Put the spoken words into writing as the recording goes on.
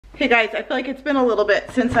Hey guys, I feel like it's been a little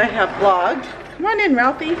bit since I have vlogged. Come on in,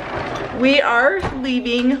 Ralphie. We are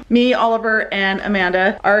leaving. Me, Oliver, and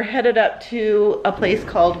Amanda are headed up to a place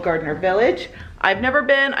called Gardner Village. I've never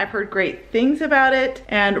been, I've heard great things about it,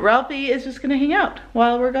 and Ralphie is just gonna hang out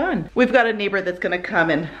while we're gone. We've got a neighbor that's gonna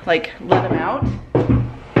come and like let him out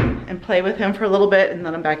and play with him for a little bit and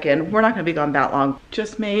then I'm back in. We're not gonna be gone that long.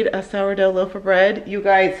 Just made a sourdough loaf of bread. You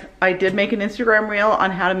guys, I did make an Instagram reel on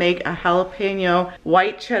how to make a jalapeno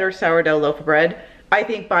white cheddar sourdough loaf of bread. I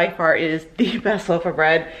think by far it is the best loaf of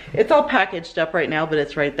bread. It's all packaged up right now, but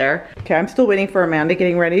it's right there. Okay, I'm still waiting for Amanda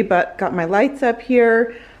getting ready, but got my lights up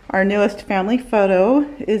here. Our newest family photo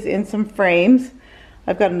is in some frames.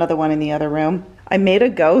 I've got another one in the other room. I made a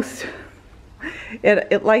ghost.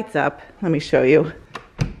 It lights up. Let me show you.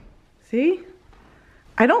 See?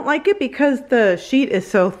 I don't like it because the sheet is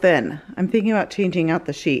so thin. I'm thinking about changing out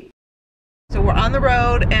the sheet. So we're on the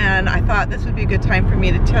road and I thought this would be a good time for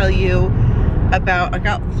me to tell you about, I've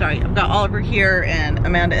got Oliver here and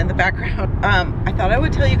Amanda in the background. I thought I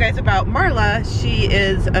would tell you guys about Marla. She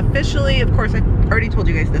is officially, of course I already told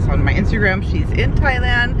you guys this on my Instagram, she's in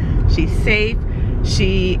Thailand, she's safe.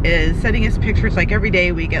 She is sending us pictures like every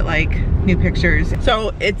day. We get like new pictures.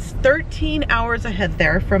 So it's 13 hours ahead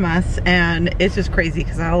there from us and it's just crazy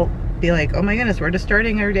because I'll be like, oh my goodness, we're just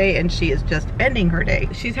starting her day and she is just ending her day.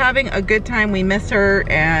 She's having a good time. We miss her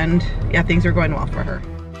and yeah, things are going well for her.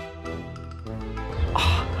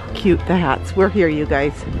 Oh, cute, the hats. We're here, you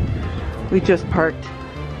guys. We just parked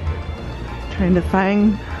trying to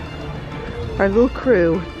find our little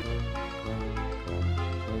crew.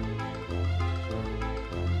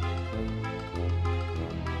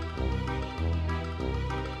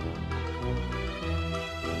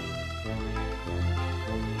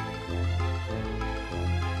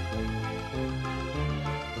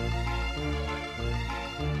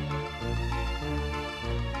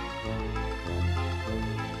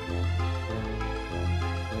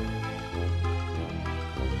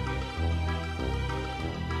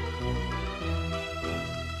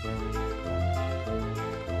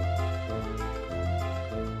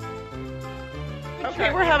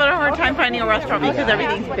 Okay, we're having a hard time finding a restaurant because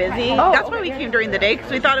everything's busy. That's why we came during the day because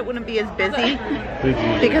we thought it wouldn't be as busy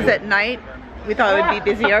because at night we thought it would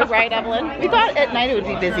be busier, right, Evelyn? We thought at night it would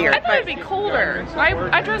be busier. I thought it'd be colder.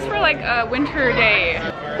 I dressed for like a winter day.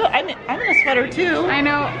 Well, I'm in a sweater too. I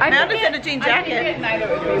know. Amanda's in a jean jacket. I think at night it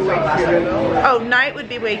would be way cuter. Oh, night would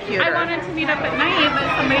be way cuter. I wanted to meet up at night, but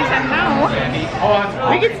somebody said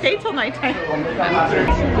no. We could stay till nighttime.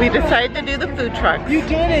 We decided to do the food trucks. You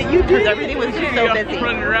did it. You did it. Because everything was just so busy.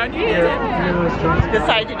 Running around. You did it.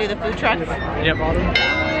 Decided to do the food trucks. Yep.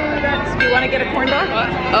 Do you want to get a corn dog? Do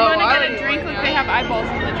you want to get a drink? Like they have eyeballs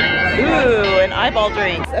in the drink. Ooh, an eyeball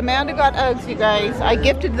drink. Amanda got Uggs, you guys. I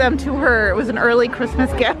gifted them to her. It was an early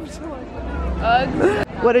Christmas gift. Uggs.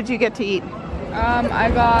 What did you get to eat?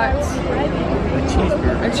 I got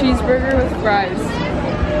a cheeseburger with fries.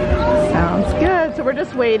 Sounds good. So we're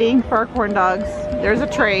just waiting for our corn dogs. There's a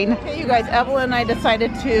train. Okay, you guys, Evelyn and I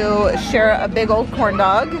decided to share a big old corn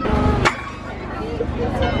dog.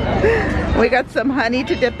 We got some honey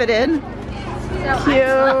to dip it in.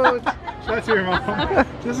 Cute. That's your mom.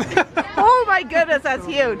 Oh my goodness, that's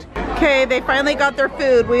huge. Okay, they finally got their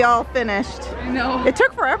food. We all finished. I know. It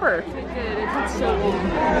took forever. It did. It took so long.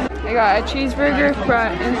 I got a cheeseburger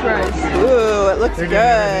and fries. Ooh, it looks good.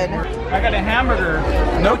 I got a hamburger.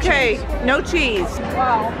 No cheese. No cheese.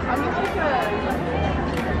 Wow. I'm gonna take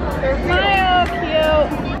a... Smile,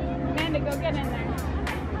 cute. Amanda, go get in there.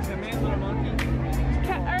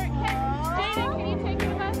 Jaden, can you take it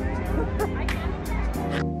with us? I can.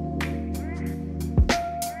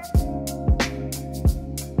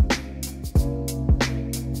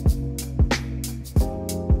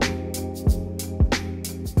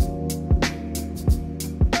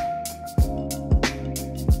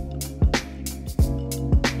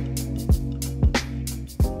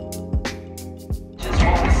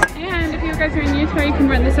 And if you guys are in Utah, you can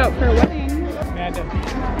rent this out for a wedding.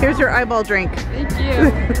 Here's your eyeball drink. Thank you.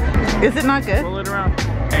 Is it not good? Roll it around.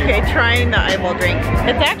 Okay, trying the eyeball drink.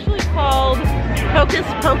 It's actually called Hocus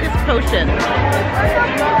Pocus Potion.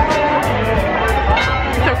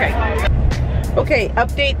 It's okay. Okay,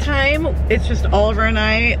 update time. It's just Oliver and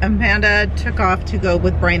I. Amanda took off to go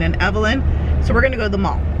with Brian and Evelyn. So we're gonna go to the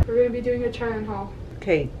mall. We're gonna be doing a try-on haul.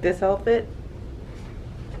 Okay, this outfit.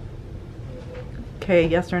 Okay,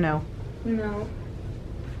 yes or no? No.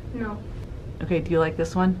 No. Okay, do you like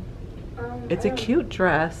this one? It's a cute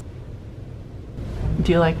dress.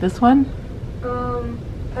 Do you like this one?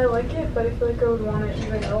 I like it, but I feel like I would want it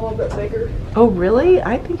even a little bit bigger. Oh, really?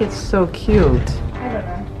 I think it's so cute. I don't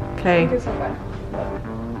know. I Okay. think it's not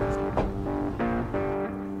bad.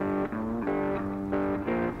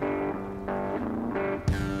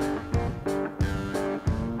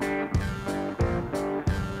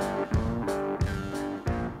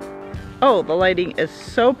 Oh, the lighting is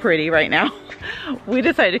so pretty right now. We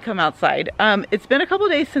decided to come outside. It's been a couple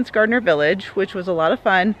days since Gardner Village, which was a lot of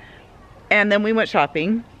fun. And then we went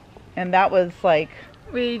shopping, and that was like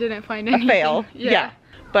We didn't find a anything. fail. Yeah.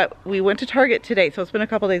 But we went to Target today, so it's been a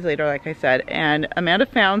couple days later, like I said, and Amanda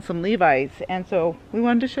found some Levi's, and so we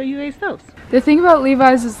wanted to show you guys those. The thing about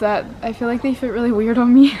Levi's is that I feel like they fit really weird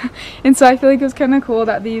on me. And so I feel like it was kind of cool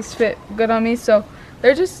that these fit good on me. So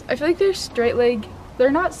they're just, I feel like they're straight leg. They're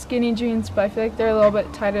not skinny jeans, but I feel like they're a little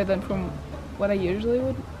bit tighter than from what I usually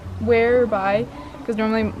would wear or buy. Because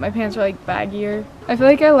normally my pants are like baggier. I feel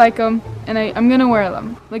like I like them, and I'm gonna wear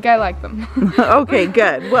them. Like, I like them. Okay,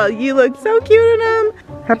 good. Well, you look so cute in them.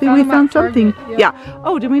 Happy we found something. Target, Yeah.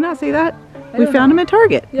 Oh, did we not say that? I We don't found know. them at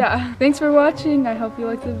Target. Yeah, thanks for watching. I hope you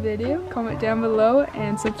liked the video. Comment down below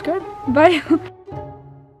and subscribe. Bye.